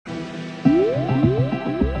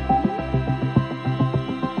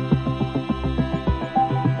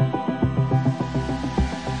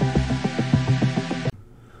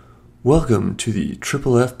Welcome to the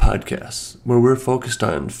Triple F Podcast, where we're focused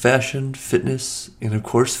on fashion, fitness, and of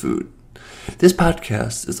course food. This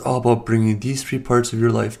podcast is all about bringing these three parts of your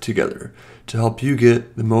life together to help you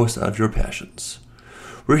get the most out of your passions.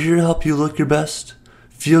 We're here to help you look your best,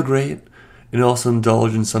 feel great, and also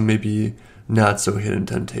indulge in some maybe not so hidden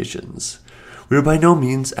temptations. We are by no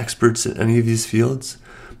means experts in any of these fields,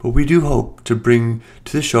 but we do hope to bring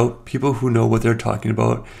to the show people who know what they're talking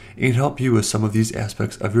about and help you with some of these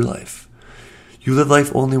aspects of your life. You live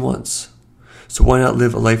life only once, so why not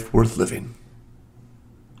live a life worth living?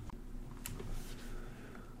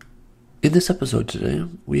 In this episode today,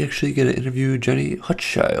 we actually get to interview Jenny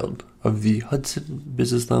Hutchchild of the Hudson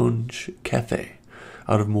Business Lounge Cafe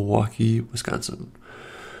out of Milwaukee, Wisconsin.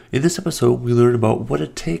 In this episode, we learn about what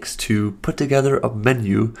it takes to put together a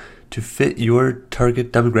menu to fit your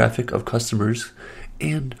target demographic of customers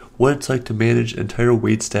and what it's like to manage an entire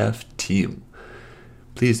waitstaff team.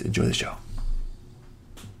 Please enjoy the show.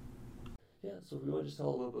 Yeah, so if you want to just tell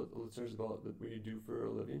a little bit listeners about what you do for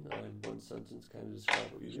a living, in one sentence, kind of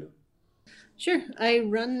describe what you do. Sure. I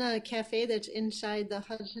run a cafe that's inside the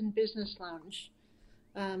Hudson Business Lounge.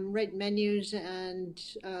 Write menus and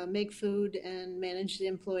make food and manage the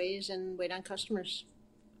employees and wait on customers.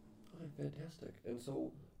 Oh, fantastic. And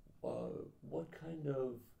so, what kind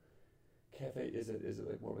of cafe is it? Is it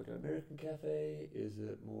like more like an American cafe? Is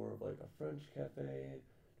it more of like a French cafe?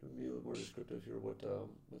 Be a little more descriptive here. What the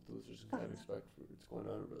listeners can kind of expect for what's going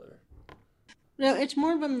on over there. No, it's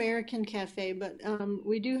more of an American cafe, but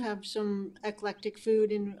we do have some eclectic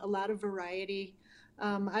food and a lot of variety.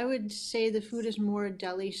 I would say the food is more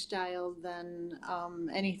deli style than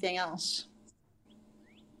anything else.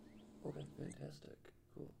 Okay, fantastic,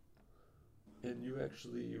 cool. And you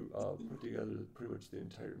actually put together pretty much the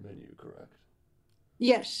entire menu, correct?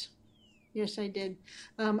 Yes, yes, I did.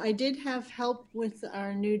 I did have help with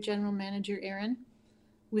our new general manager, Erin,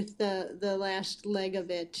 with the last leg of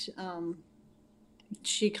it.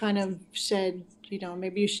 She kind of said,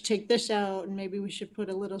 maybe you should take this out and maybe we should put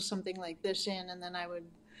a little something like this in, and then I would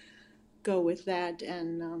go with that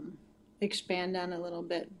and expand on a little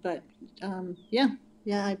bit. But yeah,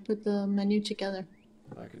 I put the menu together.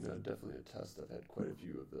 I can definitely attest. I've had quite a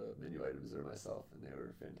few of the menu items there myself, and they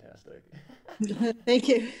were fantastic. Thank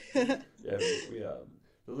you. Yeah, we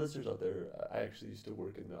the listeners out there, I actually used to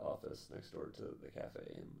work in the office next door to the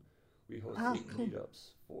cafe, and we Oh, hosted cool. meetups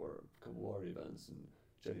for a couple of our events, and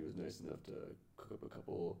Jenny was nice enough to cook up a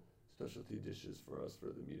couple specialty dishes for us for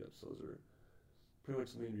the meetups. So those are pretty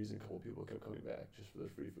much the main reason a couple people kept coming back, just for the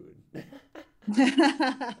free food.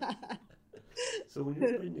 So when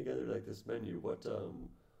you're putting together like this menu, what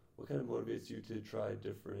kind of motivates you to try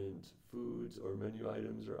different foods or menu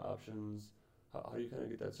items or options? How do you kind of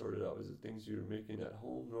get that sorted out? Is it things you're making at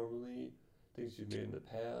home normally, things you've made in the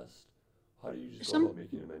past? How do you just go Some about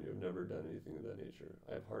making a menu? I've never done anything of that nature.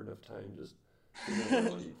 I have hard enough time just figuring out what I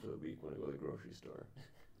want to eat for the week when I go to the grocery store.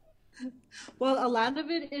 Well, a lot of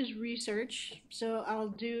it is research. So I'll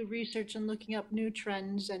do research and looking up new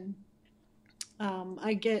trends, and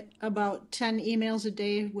I get about 10 emails a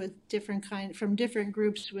day with from different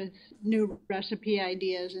groups with new recipe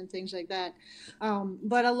ideas and things like that.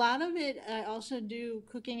 But a lot of it, I also do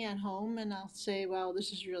cooking at home, and I'll say, well,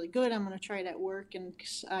 this is really good. I'm going to try it at work, and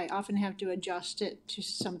I often have to adjust it to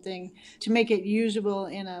something to make it usable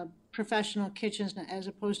in a professional kitchen as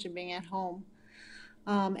opposed to being at home.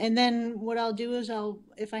 And then what I'll do is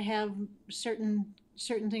if I have certain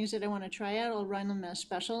things that I want to try out, I'll run them as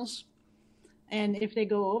specials. And if they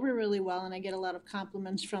go over really well and I get a lot of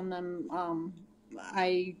compliments from them,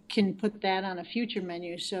 I can put that on a future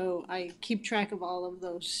menu. So I keep track of all of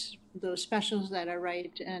those specials that I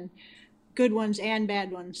write, and good ones and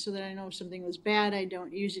bad ones, so that I know if something was bad, I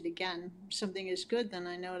don't use it again. If something is good, then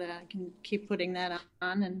I know that I can keep putting that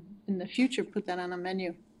on, and in the future put that on a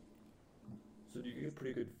menu. So do you get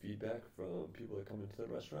pretty good feedback from people that come into the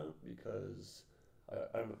restaurant? Because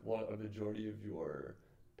I want a majority of your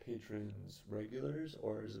patrons regulars,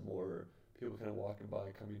 or is it more people kind of walking by,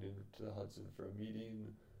 coming into the Hudson for a meeting?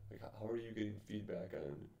 Like, how are you getting feedback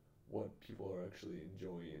on what people are actually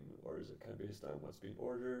enjoying, or is it kind of based on what's being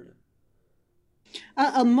ordered?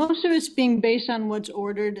 Most of it's being based on what's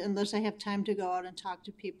ordered, unless I have time to go out and talk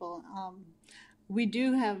to people. We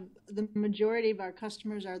do have the majority of our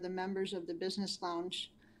customers are the members of the business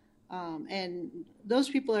lounge, and those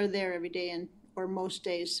people are there every day and or most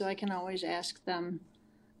days, so I can always ask them.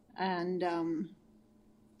 And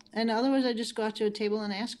otherwise, I just go out to a table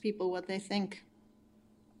and ask people what they think.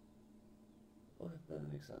 Well,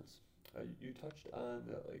 that makes sense. You touched on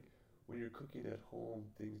that, like when you're cooking at home,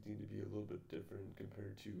 things need to be a little bit different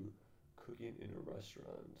compared to cooking in a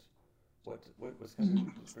restaurant. what's kind of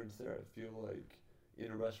the difference there? I feel like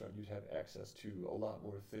in a restaurant you'd have access to a lot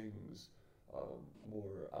more things,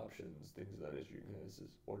 more options, things that as you can just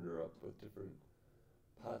order up with different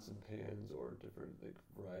pots and pans or different like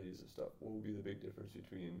varieties of stuff. What would be the big difference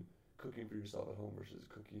between cooking for yourself at home versus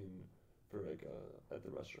cooking for like at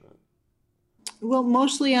the restaurant? Well,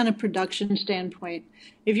 mostly on a production standpoint.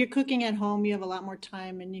 If you're cooking at home, you have a lot more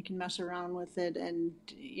time and you can mess around with it and,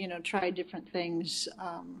 try different things.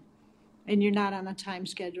 And you're not on a time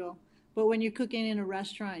schedule. But when you're cooking in a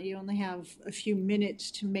restaurant, you only have a few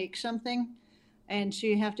minutes to make something. And so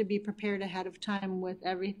you have to be prepared ahead of time with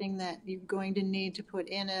everything that you're going to need to put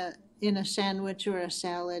in a sandwich or a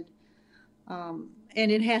salad.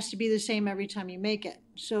 And it has to be the same every time you make it.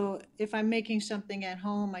 So if I'm making something at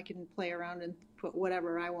home, I can play around and put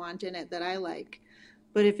whatever I want in it that I like.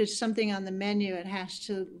 But if it's something on the menu, it has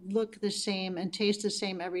to look the same and taste the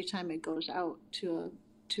same every time it goes out to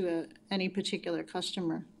any particular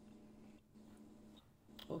customer.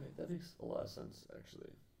 Okay, that makes a lot of sense,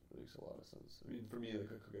 actually. That makes a lot of sense. I mean, for me, like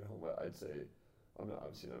I cook at home, I'd say I'm not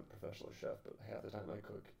obviously not a professional chef, but half the time I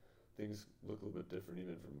cook, things look a little bit different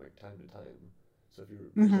even from like time to time. So if you're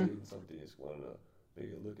Hmm. presenting something, you just want to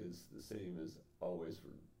make it look as the same as always for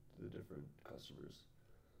the different customers.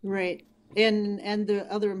 Right. And the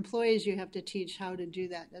other employees you have to teach how to do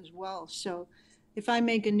that as well. So if I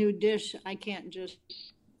make a new dish, I can't just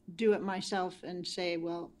do it myself and say,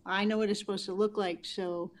 well, I know what it's supposed to look like,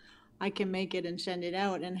 so I can make it and send it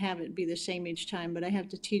out and have it be the same each time. But I have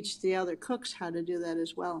to teach the other cooks how to do that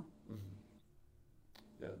as well. Hmm.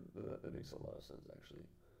 Yeah, that makes a lot of sense, actually.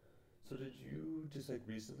 So did you just like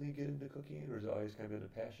recently get into cooking, or has it always kind of been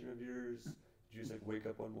a passion of yours? Did you just like wake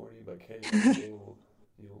up one morning like, hey, I want to go,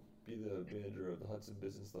 be the manager of the Hudson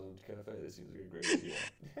Business Lounge Cafe? This seems like a great idea.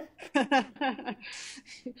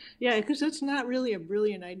 Yeah, because that's not really a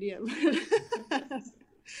brilliant idea.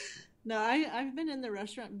 No, I've been in the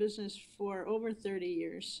restaurant business for over 30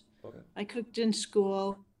 years. Okay. I cooked in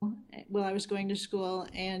school while I was going to school,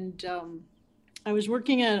 and I was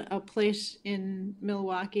working at a place in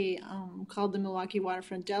Milwaukee called the Milwaukee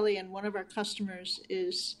Waterfront Deli, and one of our customers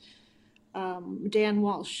is Dan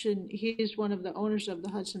Walsh, and he's one of the owners of the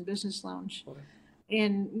Hudson Business Lounge. Okay.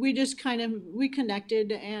 And we just kind of we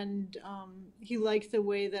connected, and he liked the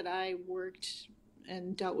way that I worked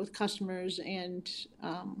and dealt with customers, and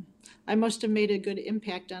I must have made a good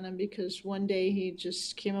impact on him because one day he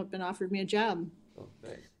just came up and offered me a job. Oh,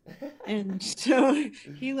 nice. And so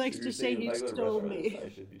he So likes you're to say saying if he I go to stole restaurants, me. I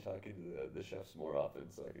should be talking to the chefs more often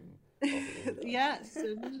so I can offer them jobs. Yes,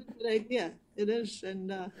 it is a good idea. It is,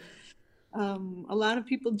 and a lot of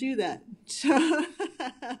people do that. So,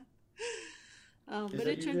 Is but that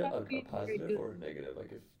it usually turned out to a be very positive good. or a negative?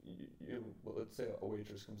 Like if well, let's say a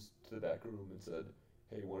waitress comes to the back room and said,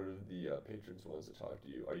 "Hey, one of the patrons wants to talk to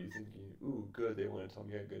you." Are you thinking, "Ooh, good, they want to tell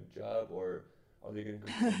me a good job," or are they going to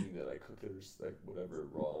complain that I cooked theirs like whatever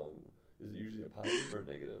wrong? Is it usually a positive or a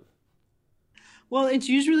negative? Well, it's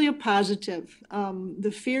usually a positive.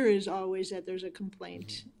 The fear is always that there's a Hmm.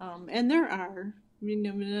 complaint, and there are.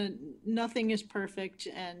 Nothing is perfect,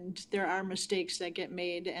 and there are mistakes that get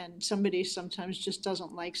made, and somebody sometimes just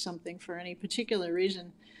doesn't like something for any particular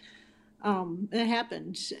reason. It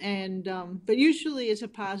happens, and but usually it's a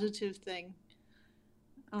positive thing.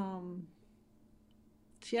 Um,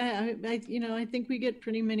 so yeah, I think we get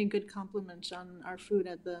pretty many good compliments on our food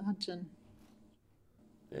at the Hudson.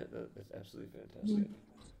 Yeah, that's absolutely fantastic.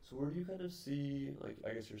 So where do you kind of see, like,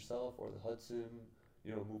 I guess yourself or the Hudson,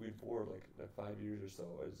 moving forward, like 5 years or so?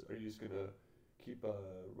 Are you just gonna keep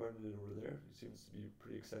running it over there? It seems to be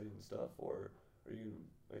pretty exciting stuff, or are you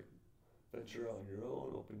like venture on your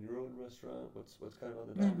own, open your own restaurant? What's kind of on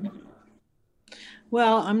the docket for Mhm. you?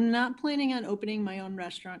 Well, I'm not planning on opening my own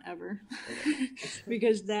restaurant ever Okay.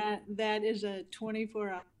 because that is a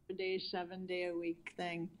 24-hour a day, 7-day a week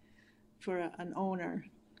thing for an owner.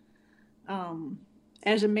 Um,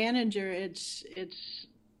 as a manager, it's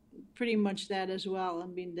pretty much that as well. I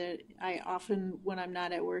mean that I often when I'm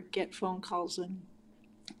not at work get phone calls and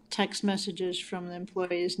text messages from the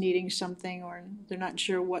employees needing something or they're not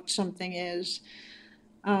sure what something is.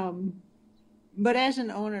 Um, but as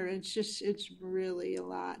an owner, it's really a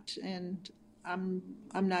lot, and I'm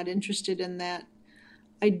I'm not interested in that.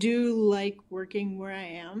 I do like working where I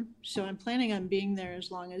am, so I'm planning on being there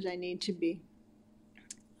as long as I need to be.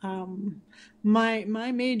 Um, my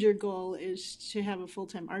major goal is to have a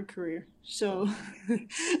full-time art career. So Oh, yeah.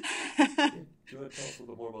 Do you want to tell us a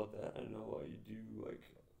little bit more about that? I know you do like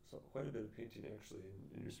quite a bit of painting actually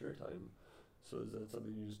in your spare time. So is that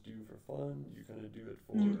something you just do for fun? You kind of do it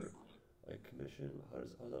for like commission?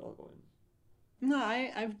 How's that all going? No,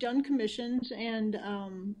 I've done commissions, and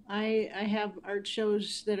I have art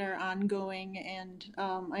shows that are ongoing, and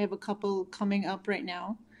I have a couple coming up right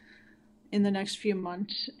now in the next few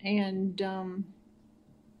months, and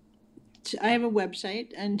I have a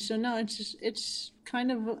website, and so no, it's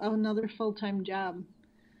kind of another full-time job.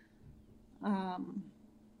 Um,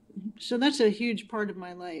 so that's a huge part of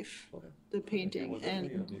my life, Okay. the Okay. Yeah, painting, well,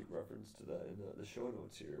 definitely and make reference to that in the show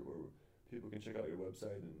notes here, where people can check out your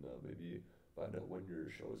website and maybe find out when your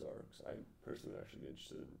shows are. Because I personally would actually be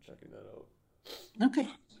interested in checking that out. okay.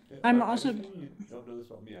 Yeah, I'm I guess also. maybe you don't know this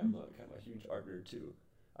about me. I'm kind of a huge art nerd too.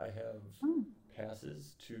 I have Oh,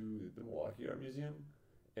 passes to the Milwaukee Art Museum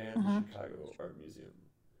and the uh-huh. Chicago Art Museum.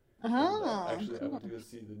 And Oh, actually, I cool. went to go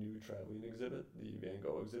see the new traveling exhibit, the Van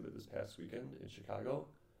Gogh exhibit, this past weekend in Chicago.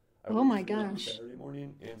 I Oh worked my through gosh. Saturday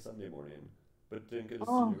morning and Sunday morning, but didn't get to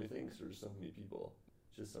see Oh, everything because there were so many people.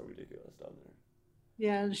 It's just so ridiculous down there.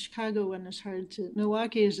 yeah, the Chicago one is hard to.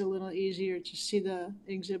 Milwaukee is a little easier to see the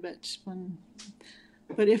exhibits when.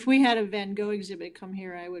 But if we had a Van Gogh exhibit come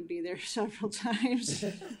here, I would be there several times.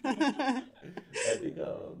 I think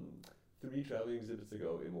three traveling exhibits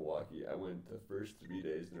ago in Milwaukee, I went the first 3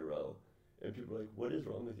 days in a row, and people were like, "What is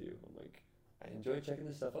wrong with you?" I'm like, "I enjoy checking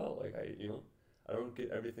this stuff out. Like I don't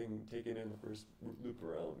get everything taken in the first loop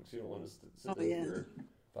around because you don't want to sit Oh there yeah, for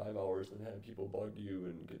 5 hours and have people bug you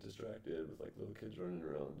and get distracted with like little kids running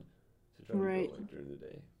around. To try to go right. like during the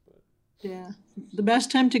day, but Yeah, the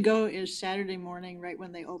best time to go is Saturday morning, right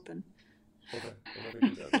when they open. okay, I'll never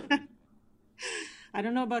do that then. I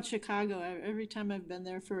don't know about Chicago. Every time I've been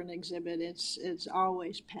there for an exhibit, it's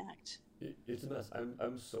always packed. It's a mess.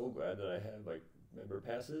 I'm so glad that I have like member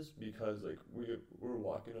passes because like we're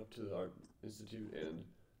walking up to the art institute and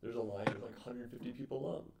there's a line of like 150 people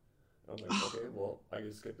long. I'm like, okay, well I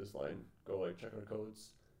can skip this line, go like check our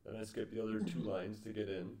codes, then I skip the other two lines to get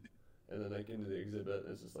in, and then I get into the exhibit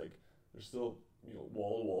and it's just like there's still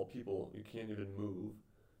wall to wall people. You can't even move.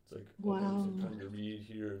 It's like okay, I'm just Wow. like trying to read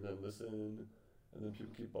here and then listen. And then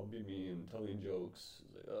people keep bumping me and telling jokes.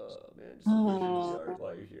 It's like, oh man, just appreciate the art Oh,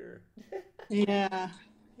 while you're here. yeah,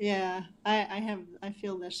 yeah. I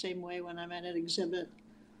feel the same way when I'm at an exhibit.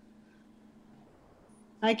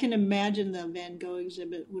 I can imagine the Van Gogh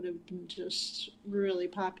exhibit would have been just really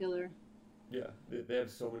popular. Yeah, they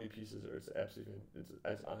have so many pieces there. It's absolutely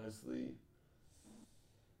it's honestly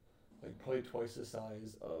like probably twice the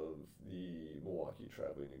size of the Milwaukee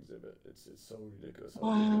traveling exhibit. It's so ridiculous how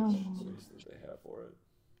much Wow. space that they have for it.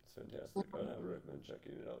 It's fantastic. I would recommend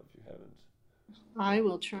checking it out if you haven't. I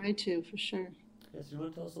will try to for sure. Yes, you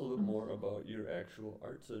want to tell us a little bit more about your actual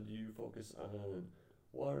art? So do you focus on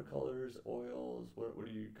watercolors, oils? What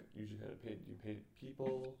do you usually kind of paint? Do you paint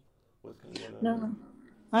people? What's kind of going on there? No,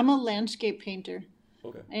 I'm a landscape painter,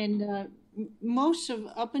 Okay. and most of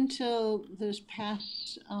up until this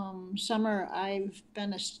past summer, I've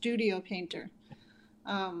been a studio painter.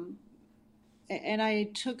 Um, and I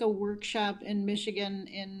took a workshop in Michigan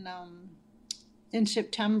in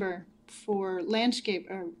September for landscape,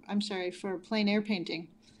 or I'm sorry, for plein air painting.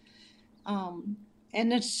 Um,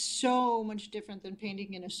 and it's so much different than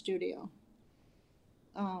painting in a studio.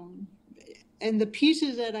 Um, and the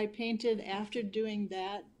pieces that I painted after doing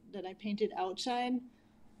that, that I painted outside,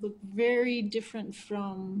 look very different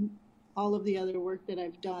from all of the other work that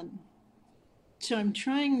I've done. So I'm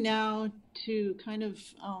trying now to kind of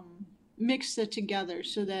mix that together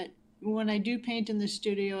so that when I do paint in the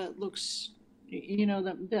studio, it looks,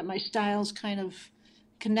 that my styles kind of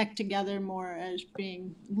connect together more as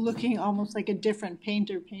being looking almost like a different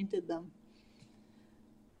painter painted them.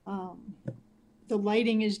 Um, the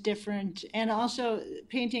lighting is different, and also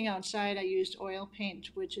painting outside, I used oil paint,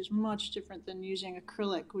 which is much different than using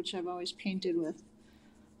acrylic, which I've always painted with.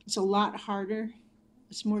 It's a lot harder.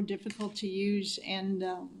 It's more difficult to use, and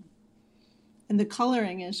the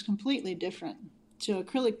coloring is completely different. So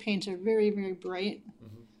acrylic paints are very, very bright,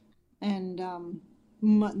 Hmm. and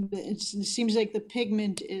it seems like the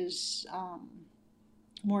pigment is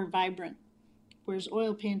more vibrant, whereas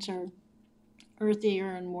oil paints are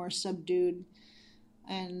earthier and more subdued.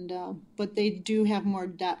 And but they do have more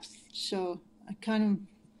depth. So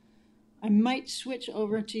I might switch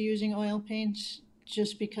over to using oil paints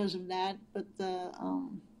just because of that. But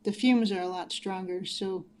the fumes are a lot stronger,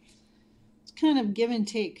 so it's kind of give and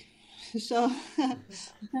take. So I'm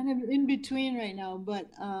kind of in between right now, but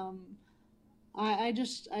I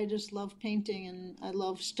just love painting, and I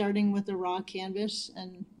love starting with a raw canvas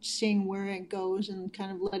and seeing where it goes and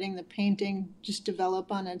kind of letting the painting just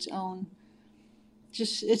develop on its own.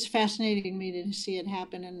 Just it's fascinating me to see it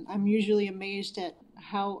happen, and I'm usually amazed at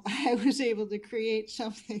how I was able to create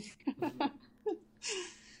something.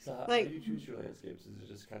 So how do Like, you choose your landscapes? Is it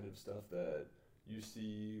just kind of stuff that you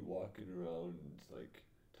see walking around like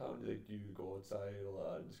town? Like do you go outside a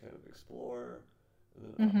lot and just kind of explore? And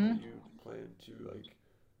then how do hmm you plan to like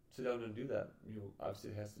sit down and do that?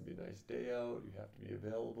 Obviously it has to be a nice day out. You have to be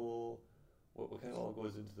available. What kind of all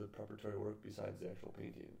goes into the preparatory work besides the actual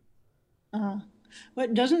painting? uh, but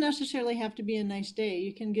it doesn't necessarily have to be a nice day.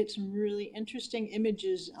 You can get some really interesting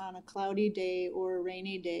images on a cloudy day or a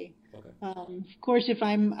rainy day. Okay. Of course, if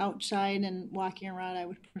I'm outside and walking around, I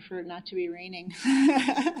would prefer it not to be raining.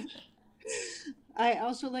 I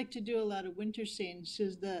also like to do a lot of winter scenes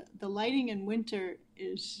because the lighting in winter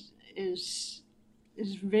is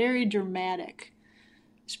very dramatic,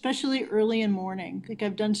 especially early in morning. Like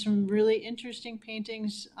I've done some really interesting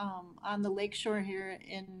paintings on the lakeshore here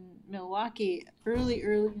in Milwaukee, early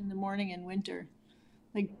in the morning in winter,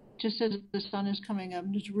 like just as the sun is coming up.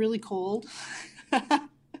 It's really cold,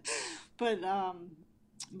 but um,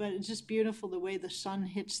 but it's just beautiful the way the sun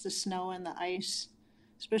hits the snow and the ice,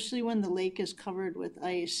 especially when the lake is covered with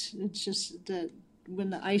ice. It's just the when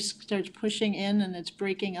the ice starts pushing in and it's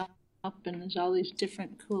breaking up and there's all these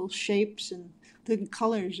different cool shapes and the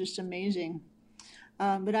color is just amazing.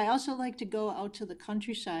 But I also like to go out to the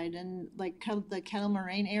countryside and like the Kettle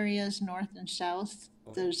Moraine areas, north and south.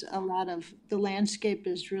 Okay. There's a lot of the landscape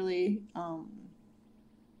is really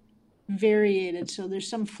variated. So there's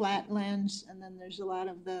some flatlands, and then there's a lot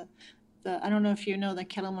of the I don't know if you know the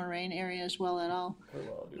Kettle Moraine area as well at all. Quite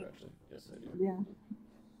well, I do actually. Yes, I do. Yeah.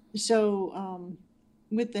 So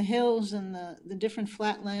with the hills and the different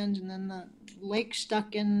flatlands, and then the lake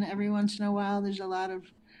stuck in every once in a while, there's a lot of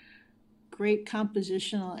great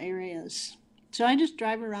compositional areas. So I just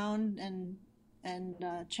drive around and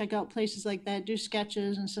check out places like that, do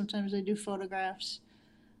sketches, and sometimes I do photographs.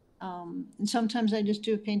 And sometimes I just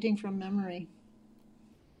do a painting from memory.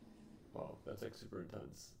 Wow, that's like super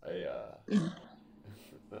intense. I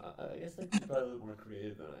guess I'm probably a little more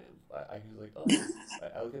creative than I am. I can like, oh,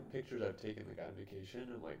 I look at pictures I've taken like on vacation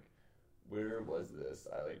and like, where was this?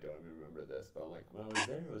 I like don't even remember this, but I'm like, when I was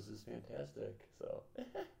there, it was just fantastic. So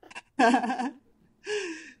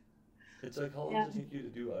it's like, how long Yeah. does it take you to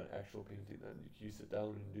do an actual painting then? You sit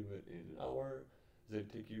down and do it in an hour? Does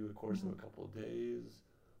it take you a course of a couple of days?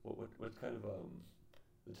 What kind of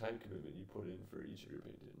the time commitment you put in for each of your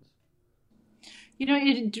paintings?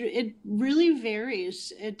 It really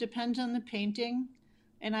varies. It depends on the painting.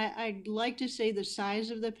 And I'd like to say the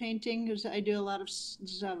size of the painting because I do a lot of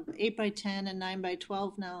 8 by 10 and 9 by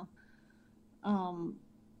 12 now. Um,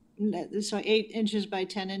 so 8 inches by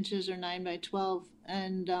 10 inches or 9 by 12.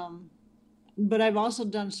 And but I've also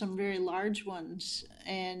done some very large ones,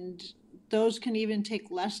 and those can even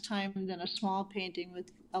take less time than a small painting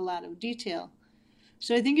with a lot of detail.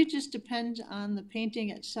 So I think it just depends on the painting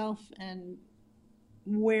itself and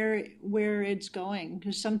where it's going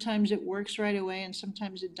because sometimes it works right away and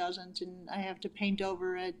sometimes it doesn't and I have to paint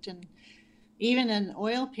over it and even an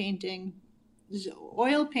oil painting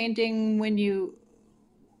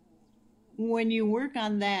when you work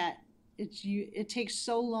on that it takes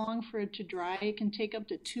so long for it to dry. It can take up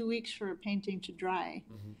to 2 weeks for a painting to dry,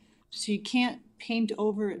 Hmm. so you can't paint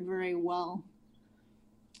over it very well.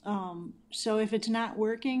 So if it's not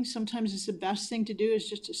working, sometimes it's the best thing to do is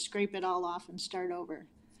just to scrape it all off and start over.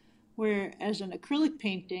 Whereas an acrylic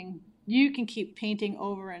painting, you can keep painting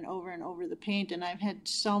over and over and over the paint. And I've had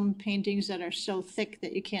some paintings that are so thick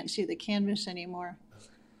that you can't see the canvas anymore.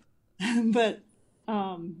 But,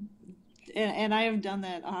 um, and I have done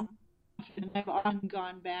that often. I've often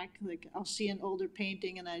gone back, like I'll see an older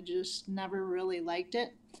painting and I just never really liked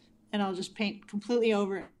it. And I'll just paint completely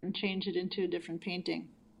over it and change it into a different painting.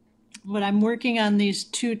 But I'm working on these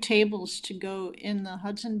two tables to go in the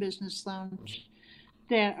Hudson Business Hmm. Lounge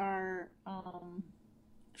that are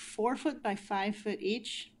 4 foot by 5 foot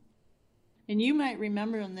each. And you might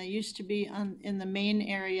remember them. They used to be on in the main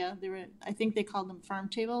area. They were, I think they called them farm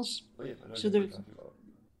tables. Oh yeah, I know So exactly what there's, you're talking about.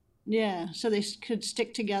 yeah, so they could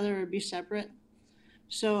stick together or be separate.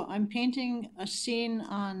 So I'm painting a scene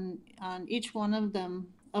on each one of them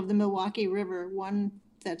of the Milwaukee River, one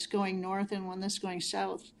that's going north and one that's going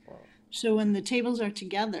south. Wow. So when the tables are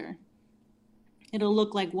together, it'll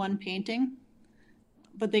look like one painting,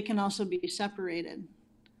 but they can also be separated.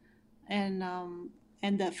 And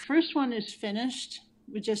and the first one is finished.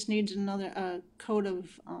 It just needs another coat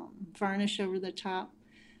of varnish over the top.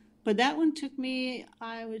 But that one took me,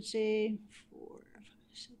 I would say, 4, 5,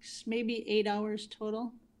 6, maybe 8 hours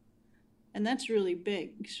total. And that's really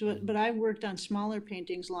big. So, Hmm. but I've worked on smaller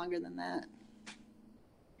paintings longer than that.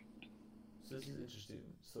 So this is interesting.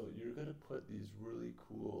 So you're gonna put these really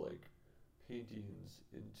cool like paintings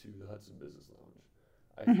into the Hudson Business Lounge.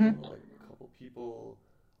 I feel Hmm. like a couple people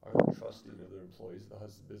are like trusting of their employees that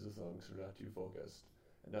has business long because they're not too focused,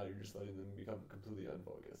 and now you're just letting them become completely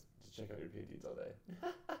unfocused to check out your paintings all day.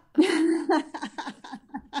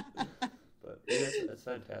 But yeah, that's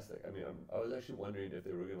fantastic. I mean, I was actually wondering if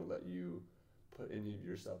they were gonna let you put any of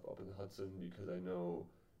your stuff up in the Hudson because I know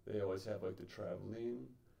they always have like the traveling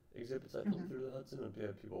exhibits that come Hmm. through the Hudson, and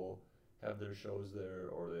people have their shows there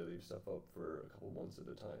or they leave stuff up for a couple months at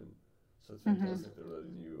a time. So it's Hmm. fantastic they're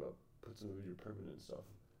letting you put some of your permanent stuff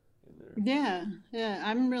in there. Yeah, yeah,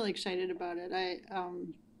 I'm really excited about it.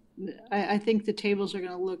 I think the tables are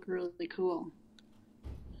going to look really cool.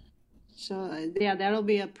 So yeah, that'll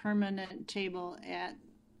be a permanent table at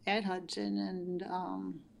Hudson, and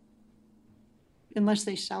unless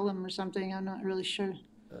they sell them or something, I'm not really sure.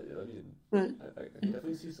 Yeah, I mean, But I can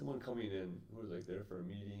definitely see someone coming in who's like there for a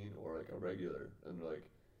meeting or like a regular, and they're like,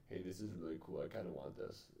 "Hey, this is really cool. I kind of want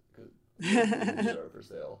this." Because most paintings are for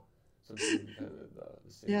sale, so it's gonna be kind of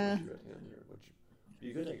the same yeah, issue at hand there, which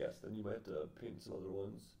be good, I guess. Then you might have to paint some other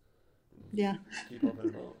ones and yeah. keep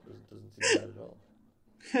helping them out. Doesn't seem bad at all.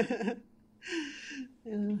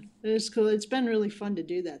 Yeah, it's cool. It's been really fun to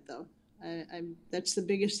do that though. I'm that's the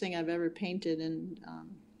biggest thing I've ever painted, and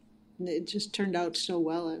it just turned out so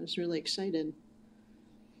well. I was really excited.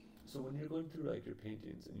 So when you're going through like your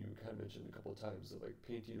paintings, and you kind of mentioned a couple of times of like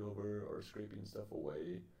painting over or scraping stuff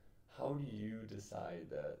away, how do you decide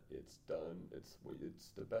that it's done? It's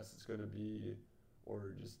the best it's gonna be,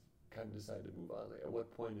 or just kind of decide to move on? Like at what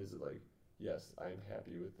point is it like, yes, I'm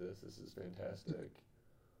happy with this. This is fantastic.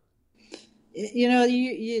 You know,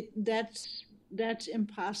 that's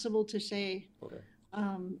impossible to say. Okay.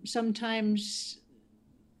 Sometimes,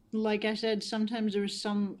 like I said, sometimes there was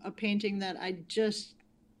a painting that I just,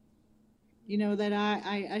 that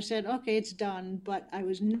I said, okay, it's done, but I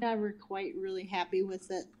was never quite really happy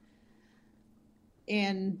with it.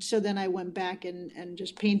 And so then I went back and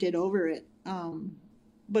just painted over it.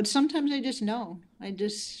 But sometimes I just know.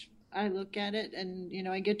 I look at it and,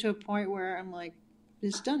 I get to a point where I'm like,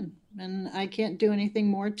 it's done. And I can't do anything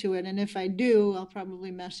more to it. And if I do, I'll probably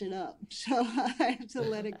mess it up. So I have to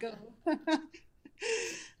let it go.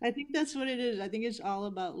 I think that's what it is. I think it's all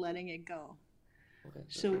about letting it go. Okay,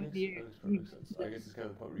 So when that you, makes perfect sense. I guess it's kind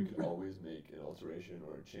of the point where you could always make an alteration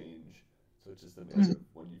or a change. So it's just a matter of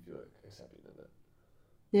when you feel like accepting of it.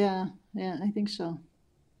 yeah, yeah, I think so.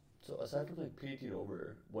 So aside from like painting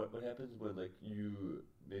over, what happens when like you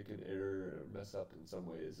make an error or mess up in some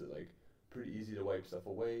way? Is it like pretty easy to wipe stuff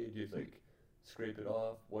away? Do you have to like scrape it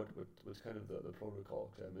off? What's kind of the protocol?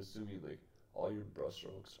 Because I'm assuming like all your brush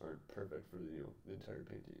strokes aren't perfect for the entire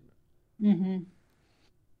painting. Hmm.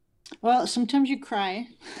 Well, sometimes you cry.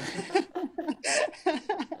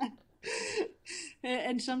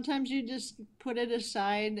 And sometimes you just put it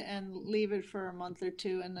aside and leave it for a month or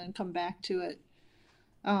two and then come back to it.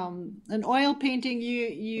 An oil painting,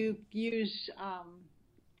 you use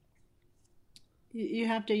you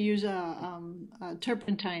have to use a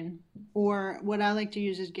turpentine, or what I like to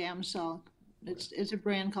use is Gamsol. Okay. It's a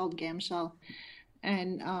brand called Gamsol,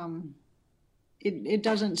 and it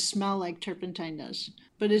doesn't smell like turpentine does,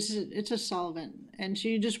 but it's a solvent, and so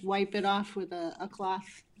you just wipe it off with a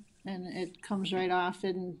cloth, and it comes right off,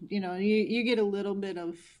 and you get a little bit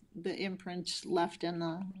of the imprints left in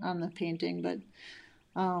the on the painting, but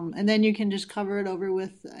and then you can just cover it over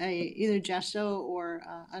with a either gesso or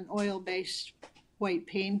an oil based white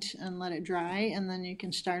paint and let it dry, and then you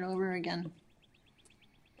can start over again.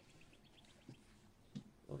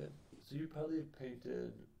 Okay. So you probably have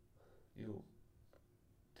painted, you know,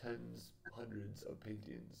 tens, hundreds of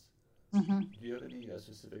paintings. Hmm. Do you have any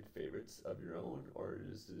specific favorites of your own, or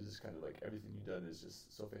is this kind of like everything you've done is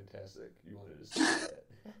just so fantastic you want to just stick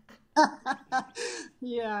at it?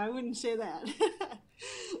 Yeah, I wouldn't say that.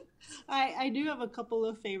 I do have a couple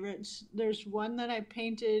of favorites. There's one that I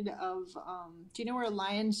painted of, do you know where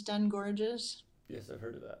Lion's Den Gorge is? Yes, I've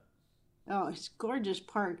heard of that. Oh, it's a gorgeous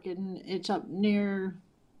park, and it's up near,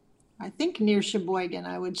 I think near Sheboygan,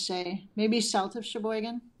 I would say. Maybe south of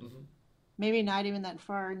Sheboygan. Hmm. Maybe not even that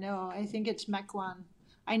far. No, I think it's Mequon.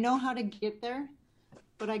 I know how to get there,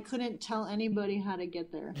 but I couldn't tell anybody how to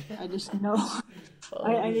get there. I just know.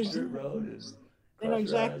 Follow I this just dirt road and I know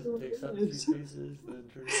cross your eyes exactly and what take it 17 is. paces, then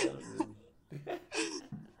turn around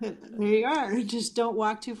and. There you are. Just don't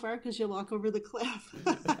walk too far because you'll walk over the cliff.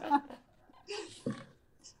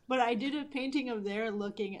 But I did a painting of there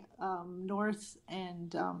looking north,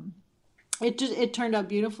 and it turned out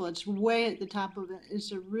beautiful. It's way at the top of it.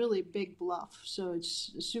 It's a really big bluff, so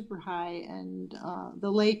it's super high, and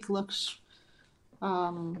the lake looks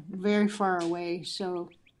very far away. So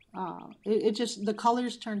It just, the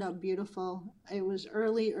colors turned out beautiful. It was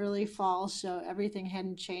early fall, so everything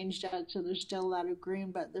hadn't changed yet. So there's still a lot of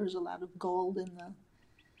green, but there's a lot of gold in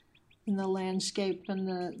the landscape, and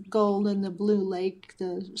the gold in the blue lake.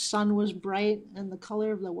 The sun was bright, and the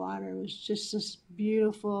color of the water was just this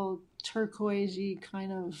beautiful turquoisey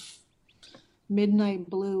kind of midnight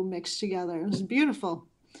blue mixed together. It was beautiful.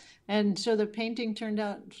 And so the painting turned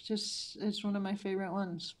out just, it's one of my favorite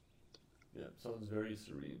ones. Yeah, it sounds very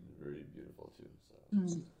serene, very beautiful too. So.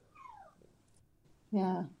 Mm.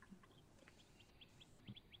 Yeah.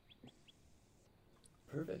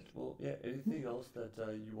 Perfect. Well, yeah, anything else that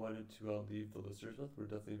you wanted to leave the listeners with? We're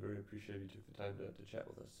definitely very appreciative you took the time to chat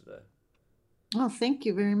with us today. Oh, thank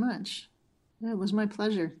you very much. Yeah, it was my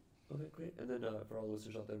pleasure. Okay, great. And then for all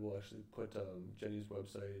listeners out there, we'll actually put Jenny's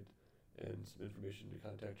website and some information to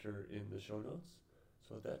contact her in the show notes.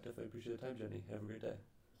 So with that, definitely appreciate the time, Jenny. Have a great day.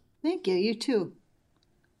 Thank you. You too.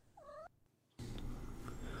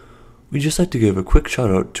 We'd just like to give a quick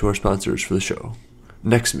shout out to our sponsors for the show.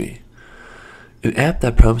 NextMe, an app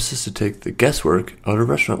that promises to take the guesswork out of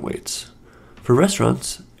restaurant waits. For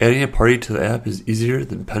restaurants, adding a party to the app is easier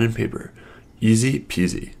than pen and paper. Easy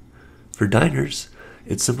peasy. For diners,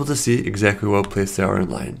 it's simple to see exactly what place they are in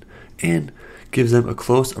line, and gives them a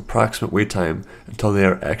close approximate wait time until they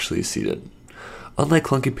are actually seated. Unlike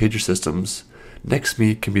clunky pager systems,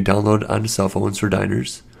 NextMe can be downloaded onto cell phones for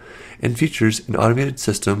diners, and features an automated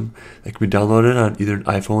system that can be downloaded on either an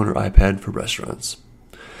iPhone or iPad for restaurants.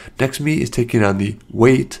 NextMe is taking on the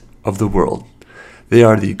weight of the world. They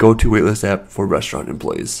are the go-to waitlist app for restaurant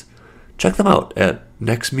employees. Check them out at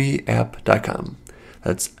nextmeapp.com.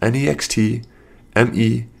 That's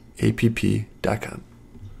nextmeapp.com.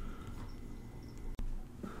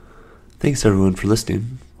 Thanks everyone for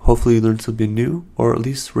listening. Hopefully you learned something new, or at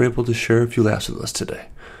least were able to share a few laughs with us today.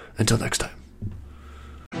 Until next time.